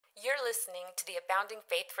You're listening to the Abounding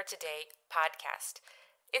Faith for Today podcast.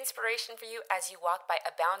 Inspiration for you as you walk by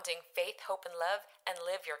abounding faith, hope, and love and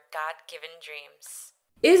live your God-given dreams.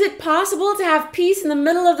 Is it possible to have peace in the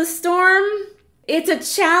middle of the storm? It's a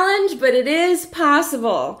challenge, but it is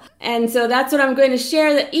possible. And so that's what I'm going to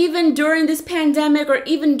share, that even during this pandemic or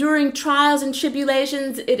even during trials and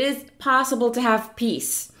tribulations, it is possible to have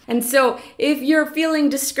peace. And so if you're feeling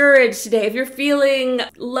discouraged today, if you're feeling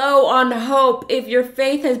low on hope, if your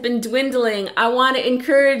faith has been dwindling, I want to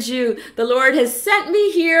encourage you. The Lord has sent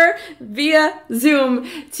me here via Zoom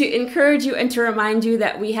to encourage you and to remind you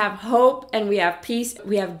that we have hope and we have peace,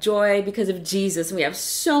 we have joy because of Jesus, and we have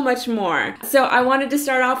so much more. So I wanted to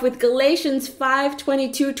start off with Galatians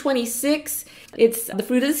 5:22-26. It's the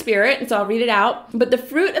fruit of the Spirit, and so I'll read it out. But the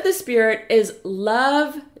fruit of the Spirit is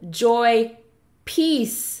love, joy,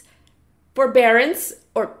 peace, forbearance,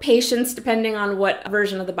 or patience, depending on what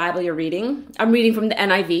version of the Bible you're reading. I'm reading from the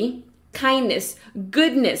NIV. Kindness,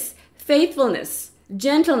 goodness, faithfulness,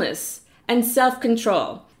 gentleness, and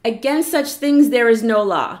self-control. Against such things there is no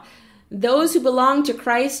law. Those who belong to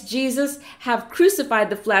Christ Jesus have crucified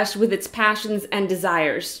the flesh with its passions and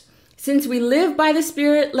desires. Since we live by the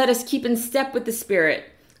Spirit, let us keep in step with the Spirit.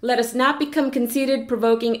 Let us not become conceited,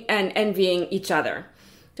 provoking, and envying each other.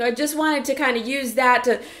 So I just wanted to kind of use that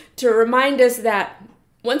to remind us that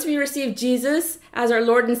once we receive Jesus as our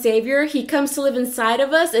Lord and Savior, He comes to live inside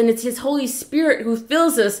of us, and it's His Holy Spirit who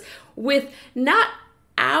fills us with not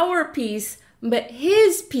our peace, but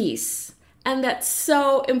His peace. And that's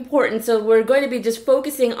so important. So we're going to be just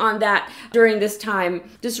focusing on that during this time,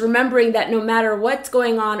 just remembering that no matter what's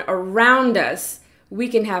going on around us, we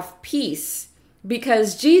can have peace.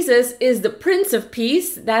 Because Jesus is the Prince of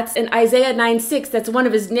Peace. That's in Isaiah 9:6. That's one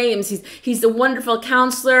of His names. He's the wonderful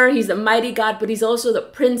counselor. He's the mighty God, but He's also the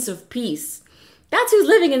Prince of Peace. That's who's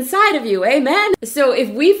living inside of you. Amen. So if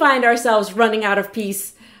we find ourselves running out of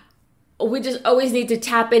peace, we just always need to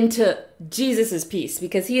tap into Jesus's peace,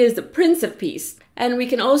 because He is the Prince of Peace. And we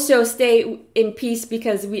can also stay in peace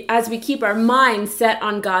because as we keep our mind set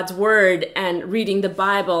on God's word and reading the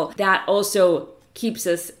Bible, that also keeps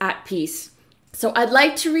us at peace. So I'd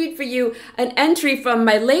like to read for you an entry from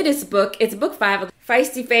my latest book. It's book 5,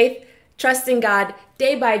 Feisty Faith, Trusting God,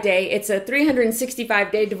 Day by Day. It's a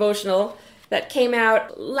 365-day devotional that came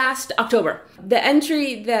out last October. The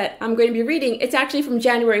entry that I'm going to be reading, it's actually from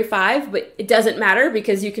January 5, but it doesn't matter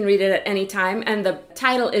because you can read it at any time. And the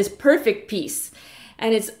title is Perfect Peace.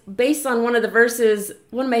 And it's based on one of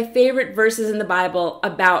my favorite verses in the Bible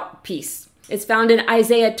about peace. It's found in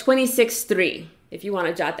Isaiah 26:3. If you want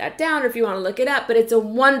to jot that down or if you want to look it up, but it's a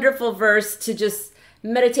wonderful verse to just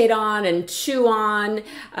meditate on and chew on.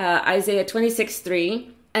 Isaiah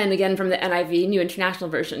 26:3, and again from the NIV, New International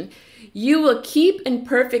Version. You will keep in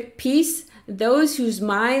perfect peace those whose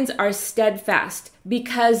minds are steadfast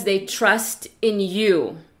because they trust in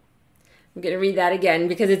you. I'm going to read that again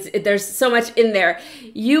because there's so much in there.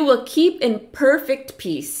 You will keep in perfect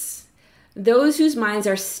peace those whose minds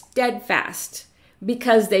are steadfast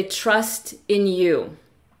because they trust in you.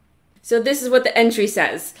 So this is what the entry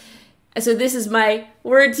says. So this is my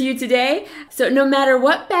word to you today. So no matter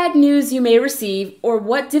what bad news you may receive or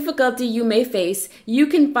what difficulty you may face, you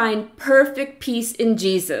can find perfect peace in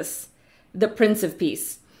Jesus, the Prince of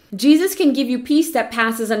Peace. Jesus can give you peace that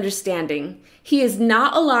passes understanding. He is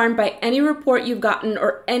not alarmed by any report you've gotten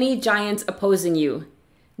or any giants opposing you.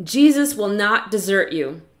 Jesus will not desert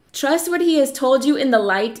you. Trust what He has told you in the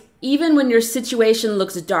light, even when your situation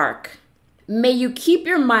looks dark. May you keep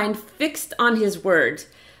your mind fixed on His word.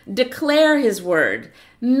 Declare His word.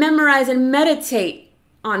 Memorize and meditate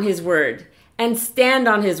on His word. And stand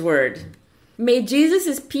on His word. May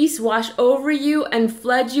Jesus' peace wash over you and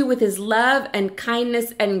flood you with His love and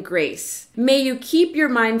kindness and grace. May you keep your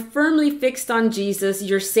mind firmly fixed on Jesus,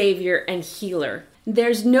 your Savior and healer.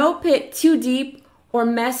 There's no pit too deep or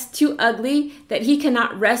mess too ugly that He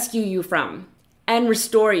cannot rescue you from and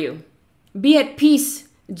restore you. Be at peace.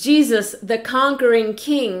 Jesus, the conquering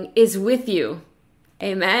King, is with you.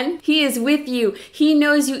 Amen. He is with you. He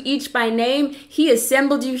knows you each by name. He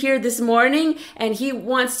assembled you here this morning and He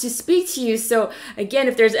wants to speak to you. So again,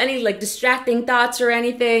 if there's any distracting thoughts or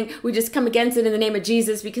anything, we just come against it in the name of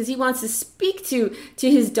Jesus because He wants to speak to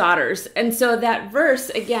His daughters. And so that verse,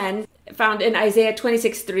 again, found in Isaiah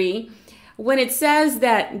 26:3, when it says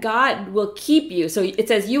that God will keep you, so it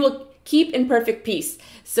says you will keep in perfect peace.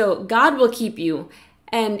 So God will keep you.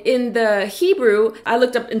 And in the Hebrew, I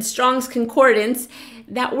looked up in Strong's Concordance,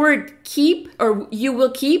 that word keep or you will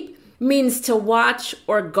keep means to watch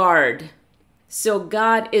or guard. So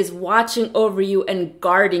God is watching over you and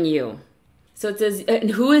guarding you. So it says,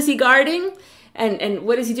 and who is He guarding? And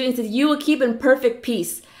what is he doing? He says, you will keep in perfect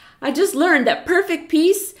peace. I just learned that perfect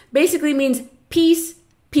peace basically means peace,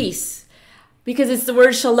 peace, because it's the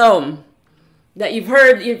word shalom. That you've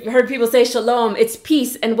heard people say shalom, it's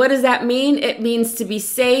peace. And what does that mean? It means to be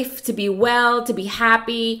safe, to be well, to be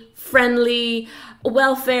happy, friendly,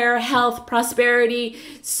 welfare, health, prosperity.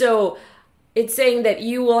 So it's saying that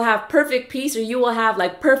you will have perfect peace, or you will have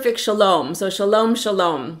like perfect shalom. So shalom,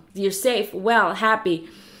 shalom. You're safe, well, happy.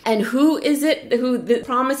 And who is it who the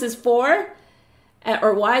promise is for?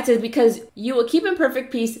 Or why? It says, because you will keep in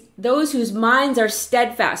perfect peace those whose minds are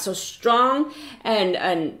steadfast, so strong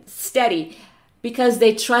and steady, because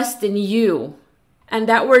they trust in you. And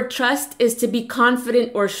that word trust is to be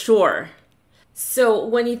confident or sure. So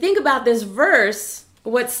when you think about this verse,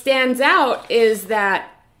 what stands out is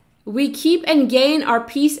that we keep and gain our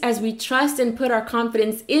peace as we trust and put our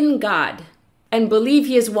confidence in God and believe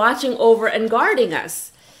He is watching over and guarding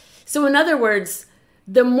us. So in other words,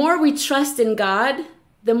 the more we trust in God,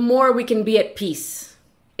 the more we can be at peace.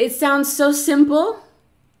 It sounds so simple,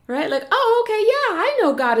 right? Like, oh, okay, yeah, I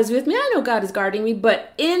know God is with me. I know God is guarding me.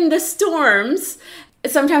 But in the storms,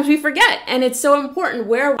 sometimes we forget. And it's so important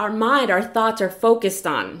where our mind, our thoughts are focused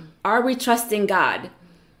on. Are we trusting God?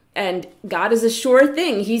 And God is a sure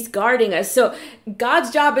thing. He's guarding us. So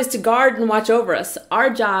God's job is to guard and watch over us. Our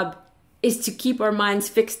job is to keep our minds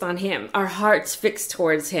fixed on Him, our hearts fixed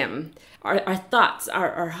towards Him. Our thoughts,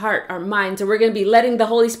 our heart, our mind. So we're going to be letting the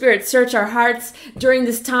Holy Spirit search our hearts during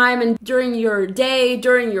this time and during your day,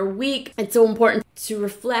 during your week. It's so important to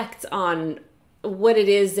reflect on what it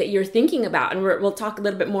is that you're thinking about. And we'll talk a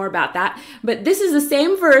little bit more about that. But this is the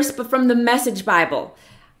same verse, but from the Message Bible.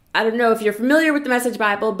 I don't know if you're familiar with the Message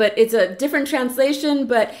Bible, but it's a different translation,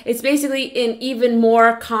 but it's basically in even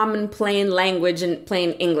more common, plain language and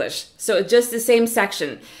plain English. So just the same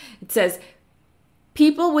section. It says,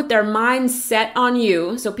 people with their minds set on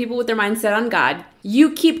you, so people with their minds set on God,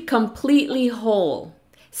 you keep completely whole,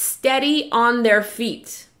 steady on their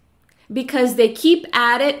feet, because they keep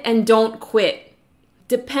at it and don't quit.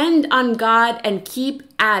 Depend on God and keep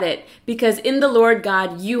at it, because in the Lord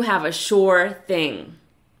God, you have a sure thing.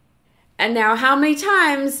 And now, how many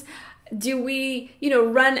times do we,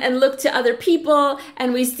 run and look to other people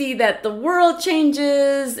and we see that the world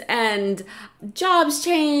changes and jobs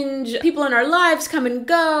change, people in our lives come and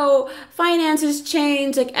go, finances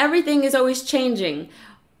change, like everything is always changing.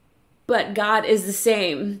 But God is the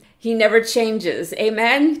same. He never changes.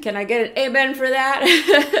 Amen? Can I get an amen for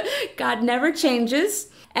that? God never changes.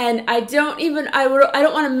 And I don't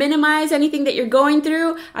want to minimize anything that you're going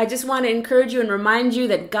through. I just want to encourage you and remind you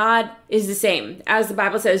that God is the same. As the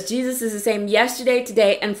Bible says, Jesus is the same yesterday,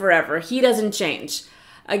 today, and forever. He doesn't change.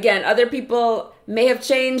 Again, other people may have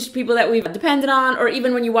changed, people that we've depended on, or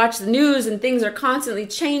even when you watch the news and things are constantly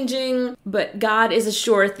changing, but God is a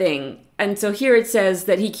sure thing. And so here it says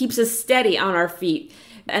that He keeps us steady on our feet.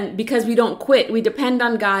 And because we don't quit, we depend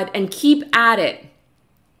on God and keep at it.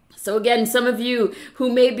 So again, some of you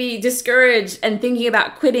who may be discouraged and thinking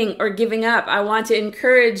about quitting or giving up, I want to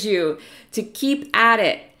encourage you to keep at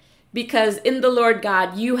it, because in the Lord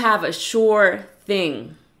God, you have a sure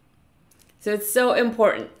thing. So it's so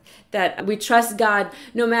important that we trust God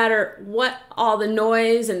no matter what all the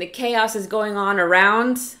noise and the chaos is going on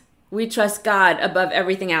around. We trust God above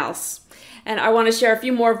everything else. And I want to share a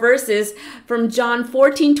few more verses from John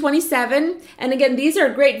 14:27. And again, these are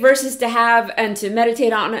great verses to have and to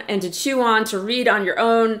meditate on and to chew on, to read on your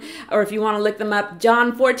own, or if you want to look them up.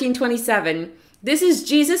 John 14:27. This is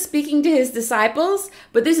Jesus speaking to His disciples,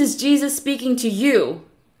 but this is Jesus speaking to you.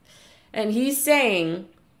 And He's saying,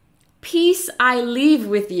 peace I leave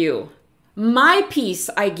with you. My peace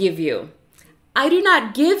I give you. I do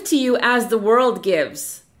not give to you as the world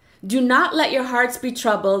gives. Do not let your hearts be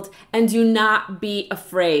troubled, and do not be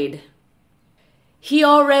afraid. He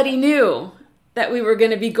already knew that we were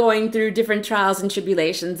going to be going through different trials and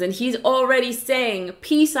tribulations, and He's already saying,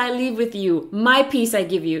 peace I leave with you, my peace I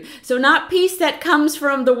give you. So not peace that comes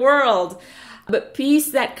from the world, but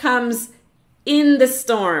peace that comes in the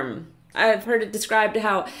storm. I've heard it described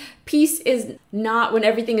how peace is not when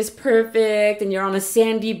everything is perfect and you're on a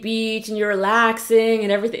sandy beach and you're relaxing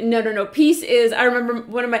and everything. No. Peace is, I remember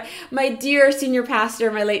one of my dear senior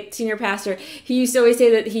pastor, my late senior pastor, he used to always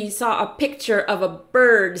say that he saw a picture of a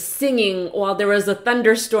bird singing while there was a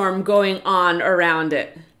thunderstorm going on around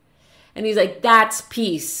it. And he's like, that's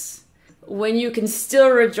peace. When you can still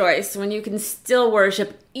rejoice, when you can still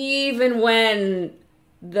worship, even when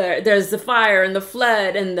there's the fire and the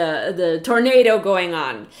flood and the tornado going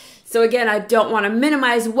on. So again, I don't want to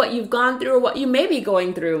minimize what you've gone through or what you may be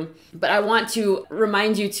going through, but I want to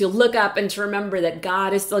remind you to look up and to remember that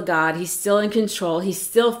God is still God. He's still in control. He's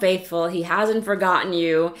still faithful. He hasn't forgotten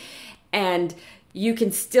you. And you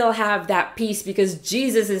can still have that peace because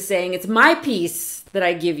Jesus is saying, it's my peace that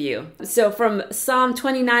I give you. So from Psalm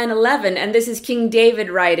 29:11, and this is King David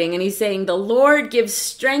writing, and he's saying, the Lord gives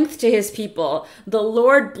strength to his people. The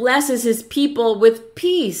Lord blesses his people with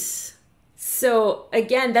peace. So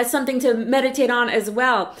again, that's something to meditate on as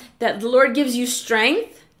well, that the Lord gives you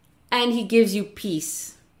strength and he gives you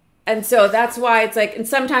peace. And so that's why it's like, and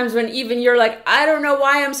sometimes when even you're like, I don't know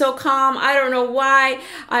why I'm so calm. I don't know why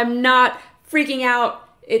I'm not freaking out.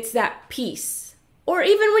 It's that peace. Or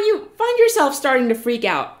even when you find yourself starting to freak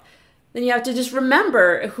out, then you have to just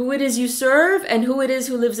remember who it is you serve and who it is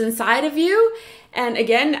who lives inside of you. And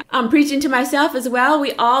again, I'm preaching to myself as well.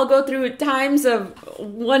 We all go through times of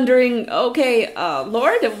wondering, okay,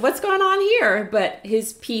 Lord, what's going on here? But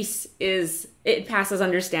his peace it passes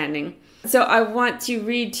understanding. So I want to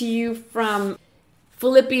read to you from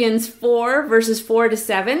Philippians 4, verses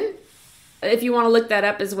 4-7, if you want to look that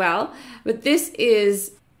up as well. But this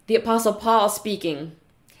is the Apostle Paul speaking.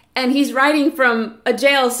 And he's writing from a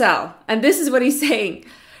jail cell. And this is what he's saying.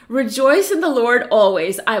 Rejoice in the Lord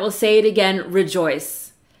always. I will say it again,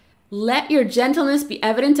 rejoice. Let your gentleness be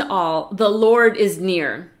evident to all. The Lord is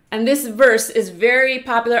near. And this verse is very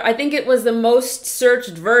popular. I think it was the most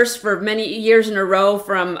searched verse for many years in a row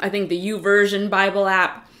from, I think, the YouVersion Bible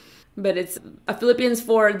app. But it's Philippians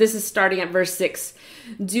 4. This is starting at verse 6.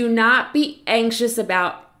 Do not be anxious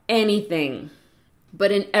about anything,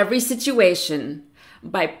 but in every situation,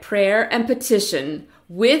 by prayer and petition,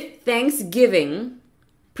 with thanksgiving,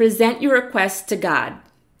 present your requests to God,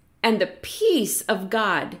 and the peace of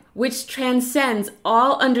God, which transcends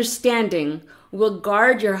all understanding, will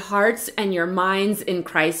guard your hearts and your minds in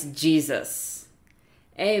Christ Jesus.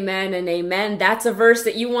 Amen and amen. That's a verse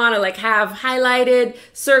that you want to have highlighted,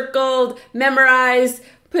 circled, memorized,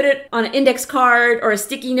 put it on an index card or a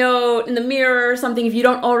sticky note in the mirror or something if you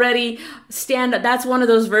don't already stand up. That's one of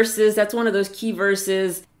those verses. That's one of those key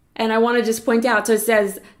verses. And I want to just point out, so it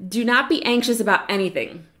says, do not be anxious about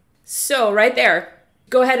anything. So right there,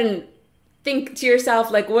 go ahead and think to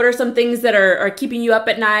yourself, what are some things that are keeping you up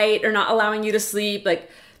at night or not allowing you to sleep?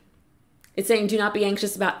 It's saying, do not be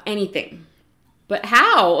anxious about anything. But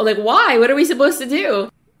how? Why? What are we supposed to do?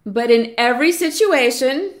 But in every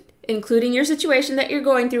situation, including your situation that you're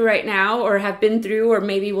going through right now or have been through or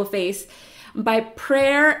maybe will face, by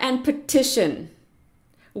prayer and petition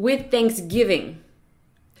with thanksgiving.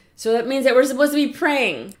 So that means that we're supposed to be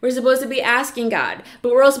praying. We're supposed to be asking God,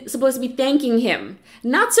 but we're also supposed to be thanking him.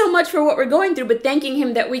 Not so much for what we're going through, but thanking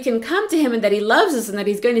him that we can come to him and that he loves us and that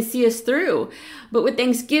he's going to see us through. But with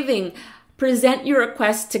thanksgiving, present your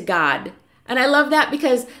request to God. And I love that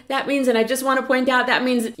because that means, and I just want to point out, that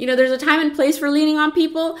means, there's a time and place for leaning on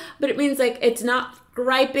people, but it means it's not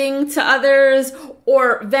griping to others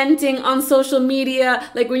or venting on social media.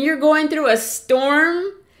 When you're going through a storm,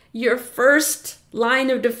 your first line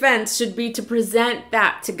of defense should be to present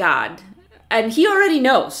that to God. And he already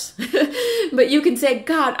knows. But you can say,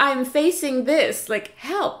 God, I'm facing this.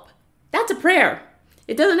 Help. That's a prayer.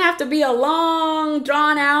 It doesn't have to be a long,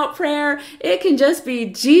 drawn out prayer. It can just be,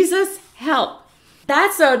 Jesus, help.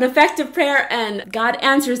 That's an effective prayer, and God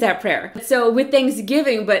answers that prayer. So with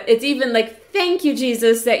thanksgiving, but it's even thank you,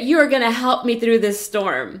 Jesus, that you're going to help me through this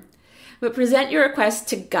storm. But present your request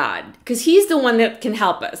to God, because he's the one that can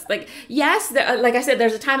help us. Yes, like I said,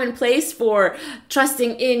 there's a time and place for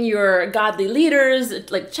trusting in your godly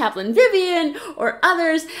leaders, like Chaplain Vivian or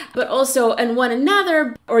others, but also in one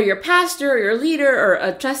another, or your pastor or your leader or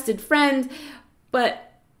a trusted friend.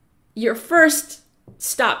 But your first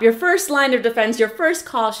stop, your first line of defense, your first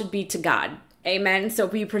call should be to God. Amen. So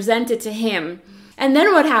we present it to him. And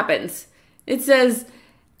then what happens? It says,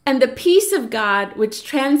 and the peace of God, which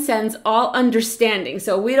transcends all understanding.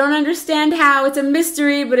 So we don't understand how. It's a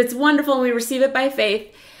mystery, but it's wonderful and we receive it by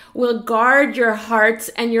faith. Will guard your hearts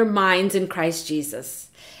and your minds in Christ Jesus.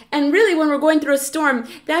 And really, when we're going through a storm,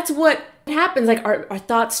 that's what happens. Our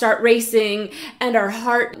thoughts start racing and our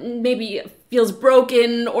heart maybe feels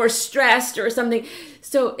broken or stressed or something.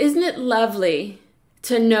 So isn't it lovely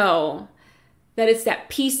to know that it's that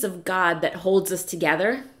peace of God that holds us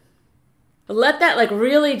together? Let that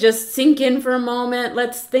really just sink in for a moment.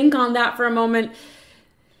 Let's think on that for a moment.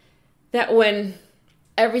 That when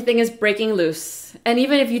everything is breaking loose, and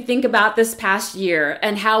even if you think about this past year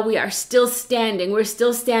and how we are still standing, we're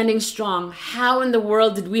still standing strong. How in the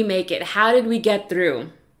world did we make it? How did we get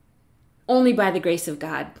through? Only by the grace of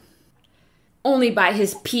God. only by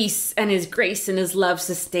his peace and his grace and his love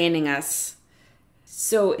sustaining us.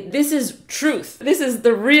 So this is truth. This is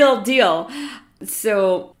the real deal.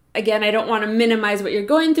 So again, I don't want to minimize what you're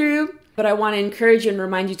going through, but I want to encourage you and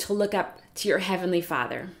remind you to look up to your Heavenly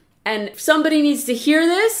Father. And somebody needs to hear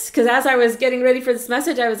this, because as I was getting ready for this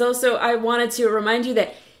message, I wanted to remind you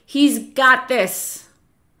that He's got this.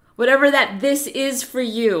 Whatever that this is for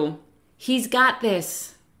you, He's got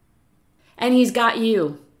this. And He's got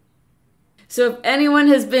you. So if anyone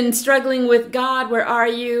has been struggling with God, where are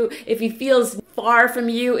you? If He feels far from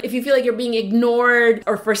you, if you feel like you're being ignored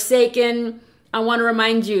or forsaken, I want to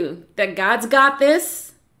remind you that God's got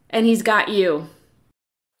this and He's got you.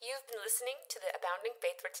 You've been listening to the Abounding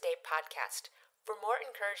Faith for Today podcast. For more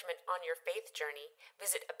encouragement on your faith journey,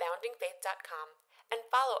 visit aboundingfaith.com and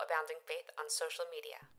follow Abounding Faith on social media.